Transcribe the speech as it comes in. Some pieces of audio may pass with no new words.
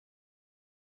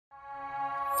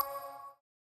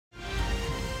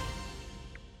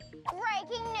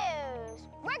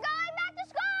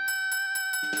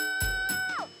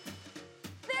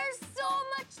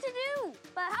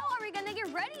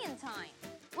time?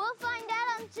 We'll find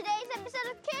out on today's episode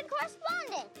of Kid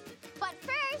Correspondent. But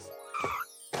first...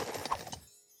 3,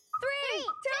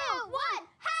 2, 1,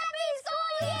 Happy School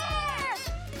Year!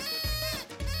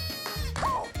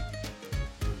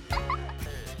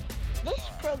 This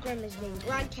program is being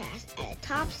broadcast at a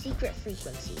top secret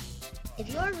frequency. If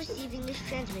you're receiving this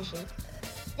transmission,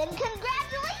 Then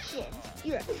congratulations!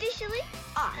 you're officially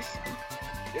awesome.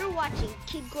 You're watching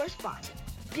Kid Correspondent.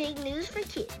 Big news for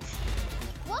kids.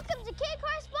 Welcome to Kid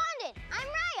Correspondent. I'm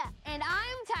Raya. And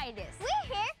I'm Titus. We're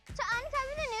here to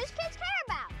uncover the news kids care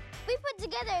about. We put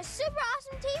together a super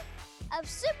awesome team of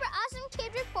super awesome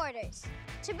kid reporters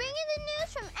to bring you the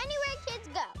news from anywhere kids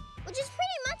go, which is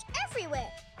pretty much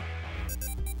everywhere.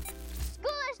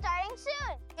 School is starting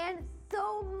soon. And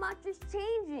so much is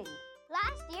changing.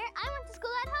 Last year, I went to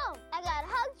school at home. I got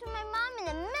hugs from my mom in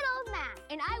the middle of math.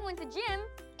 And I went to gym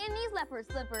in these leopard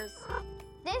slippers.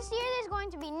 This year, there's going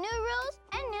to be new rules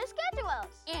and new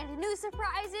schedules. And new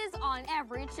surprises on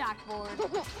every chalkboard.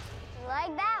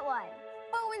 Like that one.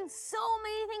 But when so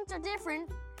many things are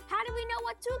different, how do we know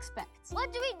what to expect?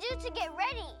 What do we do to get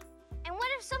ready? And what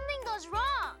if something goes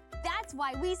wrong? That's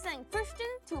why we sent Christian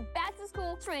to a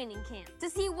back-to-school training camp to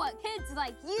see what kids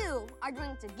like you are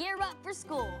doing to gear up for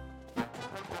school.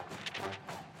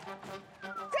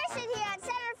 Christian here at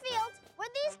Center Field, where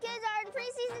these kids are in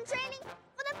preseason training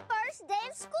for the first day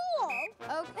of school.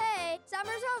 Okay,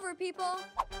 summer's over, people.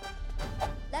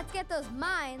 Let's get those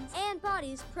minds and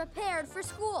bodies prepared for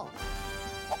school.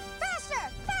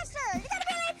 Faster! Faster! You gotta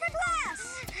be late for class!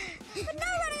 But no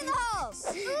running in the halls.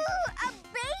 Ooh, a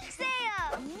bake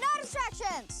sale! No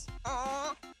distractions.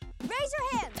 Raise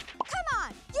your hand. Come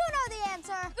on, you know the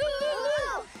answer.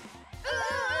 Ooh!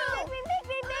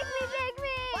 Make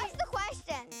me! What's the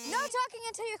question? No talking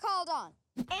until you're called on.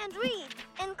 And read,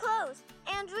 and close,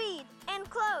 and read, and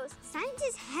close. Science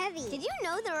is heavy. Did you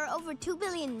know there are over 2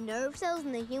 billion nerve cells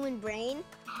in the human brain?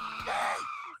 I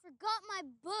forgot my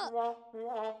book.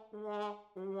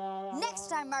 Next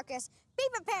time, Marcus, be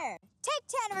prepared. Take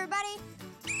 10, everybody.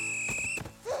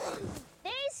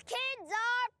 These kids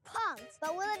are punks.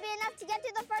 But will it be enough to get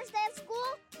to the first day of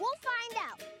school? We'll find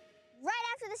out right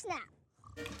after the snap.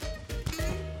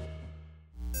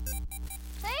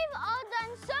 They've all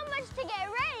done so much to get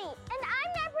ready, and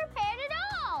I'm not prepared at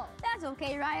all. That's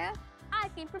okay, Raya. I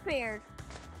came prepared.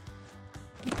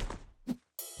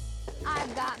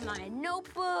 I've got my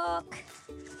notebook,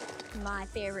 my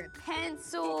favorite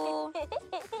pencil,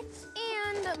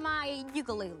 and my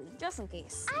ukulele, just in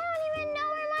case. I don't even know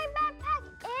where my backpack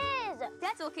is.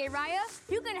 That's okay, Raya.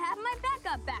 You can have my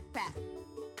backup backpack.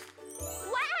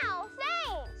 Wow,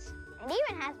 thanks. It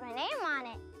even has my name on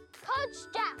it. Coach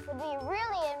Jack would be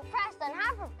really impressed on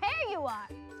how prepared you are.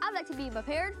 I'd like to be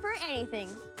prepared for anything.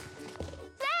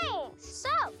 Thanks. So,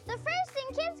 the first thing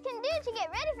kids can do to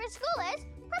get ready for school is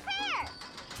prepare.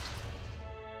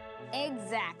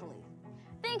 Exactly.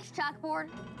 Thanks, chalkboard.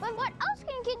 But what else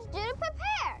can kids do to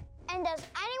prepare? And does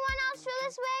anyone else feel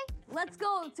this way? Let's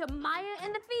go to Maya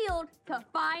in the field to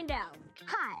find out.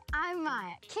 Hi, I'm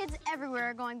Maya. Kids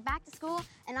everywhere are going back to school,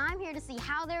 and I'm here to see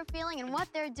how they're feeling and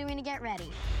what they're doing to get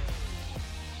ready.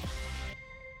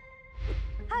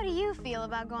 How do you feel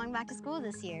about going back to school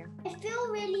this year? I feel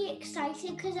really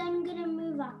excited because I'm going to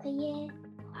move up a year.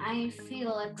 I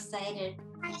feel excited.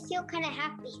 I feel kind of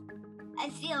happy. I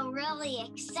feel really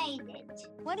excited.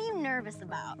 What are you nervous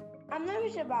about? I'm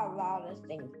nervous about a lot of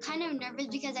things. Kind of nervous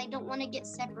because I don't want to get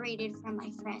separated from my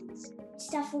friends.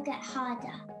 Stuff will get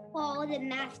harder. All the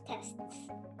math tests.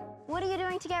 What are you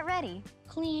doing to get ready?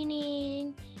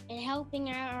 Cleaning and helping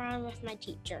out around with my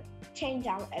teacher. Change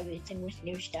out everything with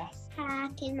new stuff.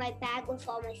 Packing my bag with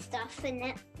all my stuff in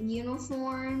it.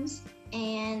 Uniforms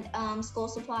and school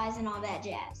supplies and all that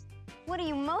jazz. What are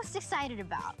you most excited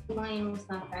about? Playing with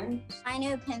my friends. My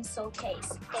new pencil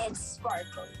case. It's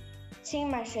sparkly. Seeing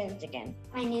my friends again.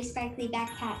 My new sparkly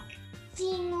backpack.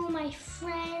 Seeing all my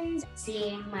friends.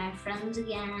 Seeing my friends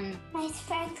again. My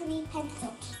sparkly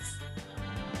pencil case.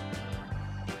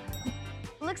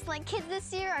 Looks like kids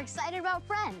this year are excited about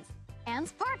friends and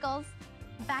sparkles.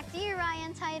 Back to you,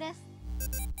 Ryan, Titus.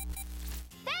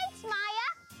 Thanks, Maya.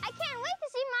 I can't wait to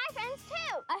see my friends,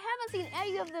 too. I haven't seen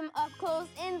any of them up close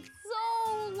in so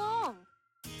long.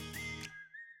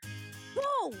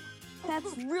 Whoa!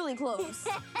 That's really close.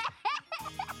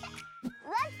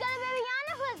 Let's go to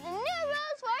Viviana, who has the new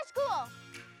rules for our school.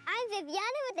 I'm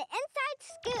Viviana with the Inside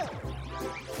Scoop.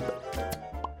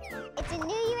 It's a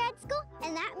new year at school,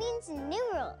 and that means new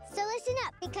rules. So listen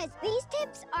up, because these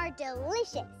tips are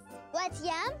delicious. What's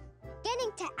yum?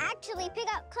 Getting to actually pick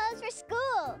out clothes for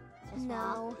school. breakfast.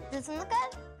 No. Does it look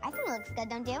good? I think it looks good,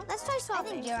 don't you? Let's try I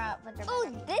swapping. think your outfits are Oh,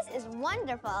 better. this is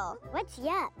wonderful. What's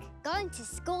yuck? Going to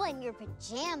school in your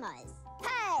pajamas.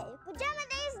 Hey, pajama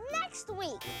day is next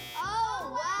week.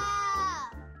 Oh,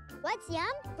 wow! What's yum?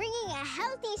 Bringing a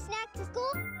healthy snack to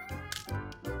school.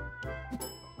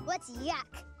 What's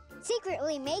yuck?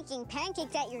 Secretly making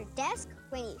pancakes at your desk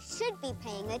when you should be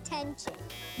paying attention.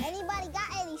 Anybody got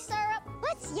any syrup?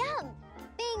 What's yum?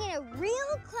 Being in a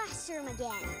real classroom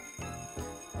again.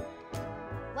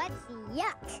 What's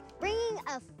yuck? Bringing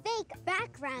a fake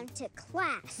background to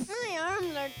class. My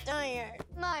arms are tired.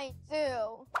 Mine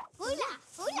too. Hula,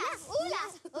 hula,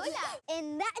 hula, hula.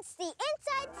 And that's the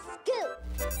inside scoop.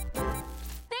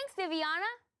 Thanks,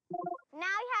 Viviana. Now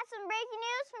we have some breaking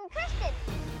news from Kristen.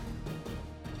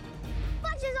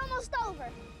 Lunch is almost over,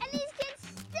 and these kids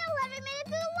still haven't made it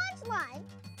to the lunch line.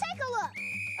 Take a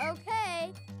look.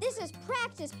 Okay, this is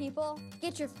practice, people.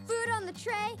 Get your food on the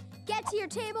tray, get to your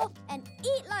table, and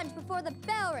eat lunch before the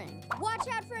bell rings. Watch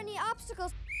out for any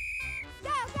obstacles. Go,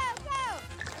 go, go!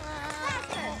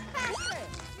 Faster, faster!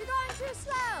 You're going too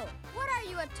slow. What are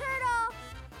you, a turtle?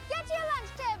 Get to your lunch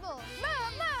table.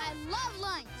 Move, move! I love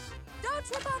lunch. Don't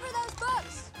trip over those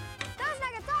books. Those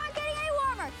nuggets aren't getting any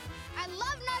warmer. I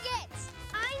love nuggets.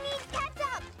 I need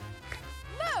ketchup.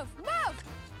 Move, move!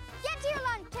 Get to your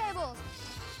lunch tables.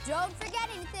 Don't forget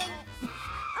anything.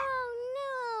 Oh,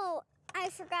 no. I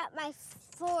forgot my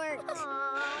fork.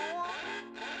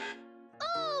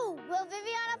 Oh, will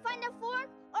Viviana find a fork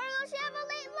or will she have a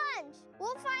late lunch?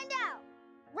 We'll find out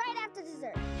right after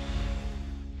dessert.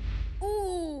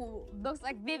 Ooh, looks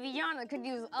like Viviana could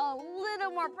use a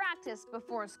little more practice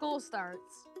before school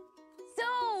starts.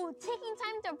 So, taking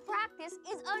time to practice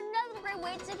is another great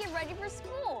way to get ready for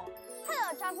school.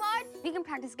 Hello, Chalkboard. We can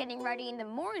practice getting ready in the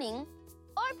morning.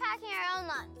 Or packing our own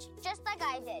lunch, just like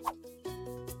I did.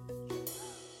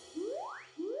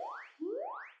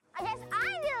 I guess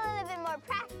I did a little bit more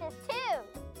practice, too.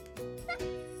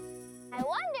 I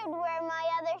wondered where my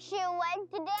other shoe went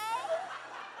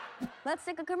today. Let's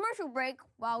take a commercial break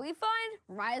while we find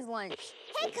Raya's lunch.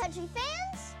 Hey, country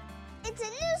fans! It's a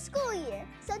new school year,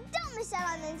 so don't miss out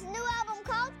on this new album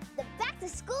called The Back to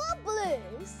School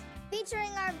Blues,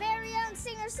 featuring our very own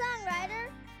singer-songwriter,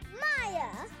 Maya.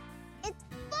 It's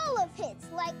full of hits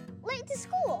like Late to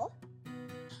School,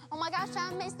 Oh my gosh,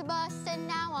 I missed the bus and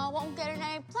now I won't get an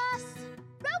A+.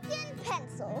 Broken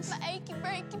Pencils, My achy,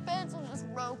 breaky pencil just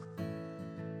broke.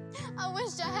 I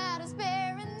wish I had a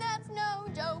spare and that's no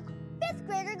joke. Fifth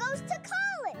Grader Goes to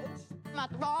College, I'm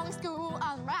at the wrong school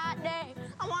on the right day.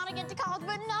 I want to get to college,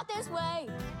 but not this way.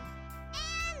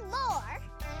 and more.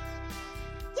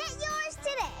 Get yours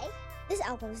today. This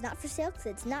album is not for sale because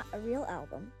it's not a real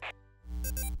album.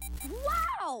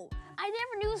 Wow! I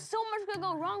never knew so much could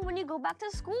go wrong when you go back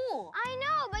to school. I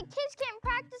know, but kids can't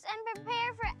practice and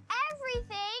prepare for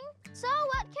everything. So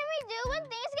what can we do when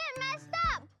things get messed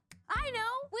up? I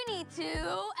know. We need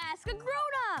to ask a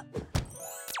grown-up.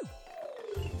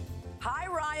 Hi,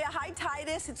 Raya. Hi,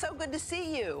 Titus. It's so good to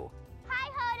see you. Hi,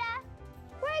 Hoda.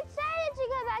 We're excited to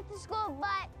go back to school,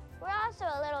 but we're also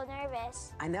a little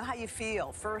nervous. I know how you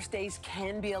feel. First days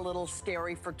can be a little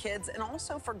scary for kids and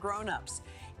also for grown-ups.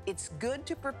 It's good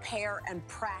to prepare and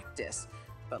practice,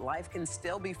 but life can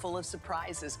still be full of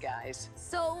surprises, guys.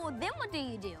 So then what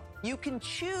do? You can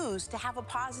choose to have a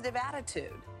positive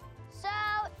attitude. So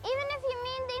even if you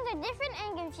mean things are different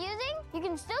and confusing, you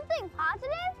can still think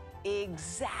positive?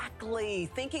 Exactly.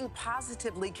 Thinking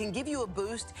positively can give you a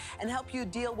boost and help you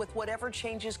deal with whatever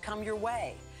changes come your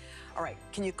way. All right,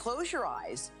 can you close your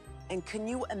eyes and can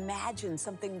you imagine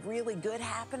something really good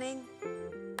happening?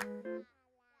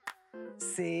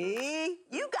 See?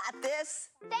 You got this.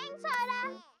 Thanks,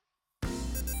 Hoda.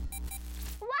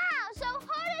 Wow, so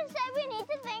Hoda said we need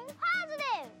to think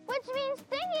positive, which means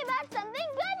thinking about something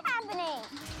good happening.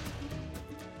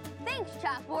 Thanks,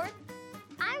 Chalkboard.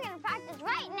 I'm gonna practice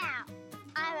right now.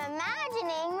 I'm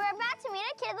imagining we're about to meet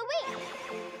a kid of the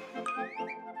week.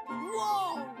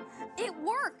 Whoa! It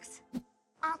worked.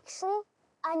 Actually,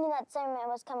 I knew that segment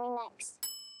was coming next.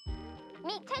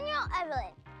 Meet 10-year-old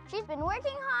Evelyn. She's been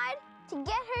working hard to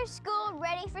get her school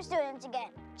ready for students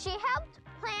again. She helped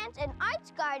plant an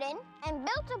arts garden and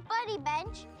built a buddy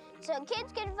bench so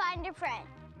kids could find a friend.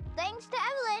 Thanks to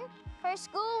Evelyn, her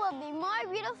school will be more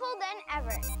beautiful than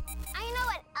ever. And you know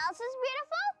what else is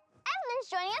beautiful? Evelyn's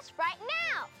joining us right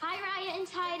now. Hi, Raya and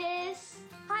Titus.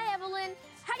 Hi, Evelyn.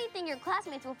 How do you think your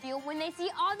classmates will feel when they see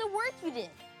all the work you did?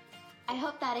 I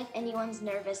hope that if anyone's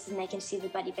nervous, then they can see the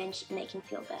buddy bench and they can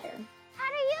feel better. How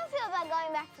do you feel about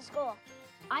going back to school?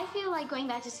 I feel like going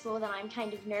back to school that I'm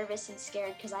kind of nervous and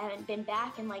scared because I haven't been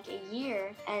back in like a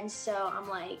year. And so I'm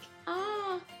like,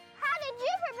 How did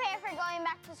you prepare for going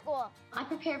back to school? I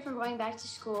prepared for going back to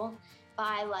school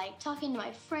by like talking to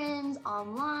my friends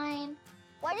online.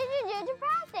 What did you do to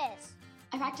practice?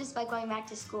 I practiced by going back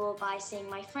to school by seeing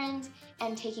my friends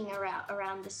and taking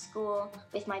around the school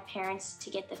with my parents to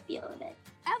get the feel of it.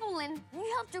 Evelyn,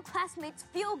 you helped your classmates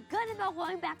feel good about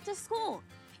going back to school.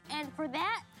 And for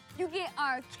that, you get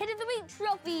our Kid of the Week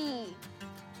trophy.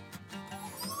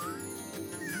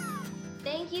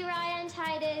 Thank you, Ryan and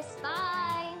Titus.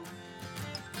 Bye.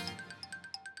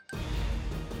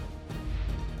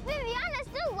 Viviana's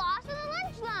still lost on the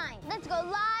lunch line. Let's go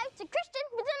live to Kristen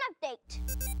with an update.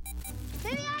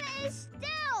 Viviana is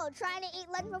still trying to eat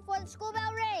lunch before the school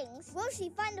bell rings. Will she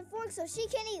find a fork so she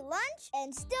can eat lunch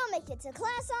and still make it to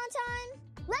class on time?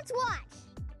 Let's watch.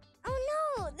 Oh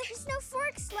no, there's no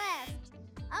forks left.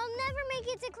 I'll never make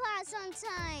it to class on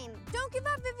time. Don't give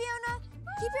up, Viviana.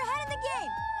 Keep your head in the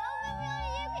game. Go, Viviana,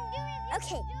 you can do it.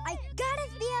 Okay, I gotta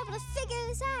be able to figure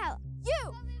this out. You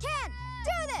can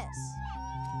do this!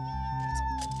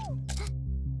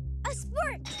 A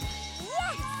sport!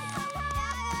 Yes!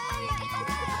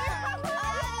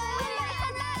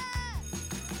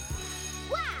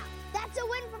 Wow, that's a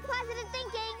win for positive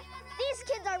thinking. These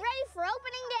kids are ready for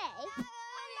opening day.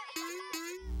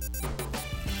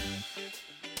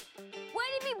 Way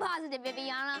to be positive,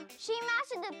 Viviana. She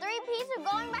mastered the 3 P's of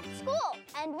going back to school,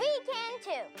 and we can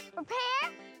too.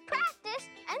 Prepare, practice,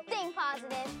 and think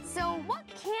positive. So what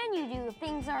can you do if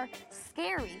things are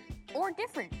scary or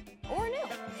different or new?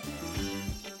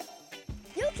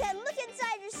 You can look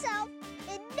inside yourself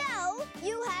and know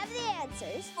you have the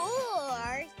answers.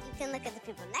 Or you can look at the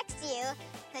people next to you,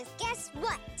 because guess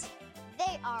what?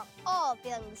 They are all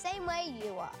feeling the same way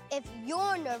you are. If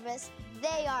you're nervous,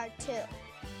 they are too.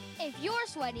 If you're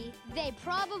sweaty, they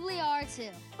probably are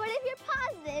too. But if you're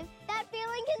positive, that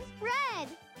feeling can spread.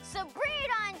 So bring it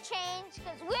on, change,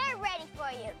 because we're ready for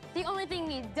you. The only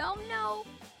thing you don't know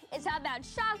is how that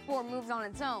chalkboard moves on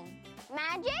its own.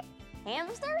 Magic?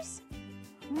 Hamsters?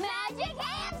 Magic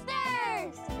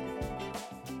hamsters!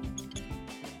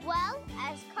 Well,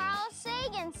 as Carl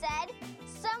Sagan said,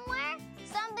 somewhere,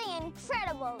 something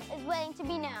incredible is waiting to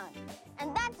be known.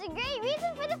 And that's a great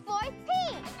reason for the 4th P.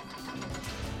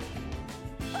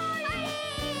 Party!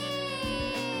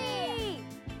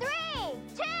 3,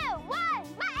 2, 1,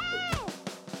 button!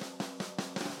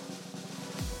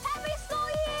 Happy school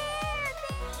year!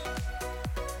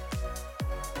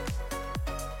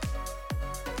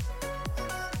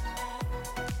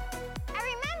 And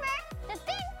remember to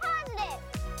think positive.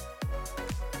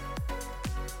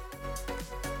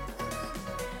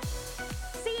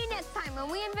 See you next time when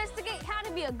we investigate how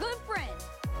to be a good friend.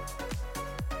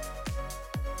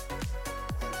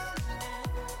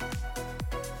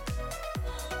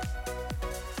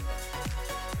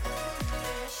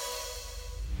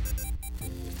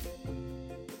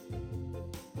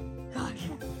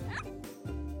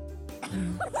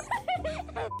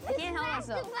 I can't help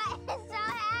myself. It's so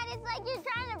hard. It's like you're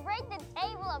trying to break the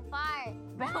table apart.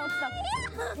 Bounce up.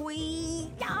 We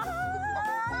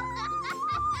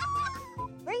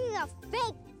bringing a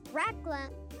fake Brackla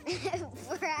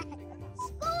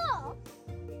school.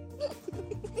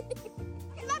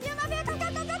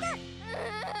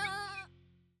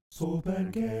 Super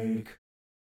cake.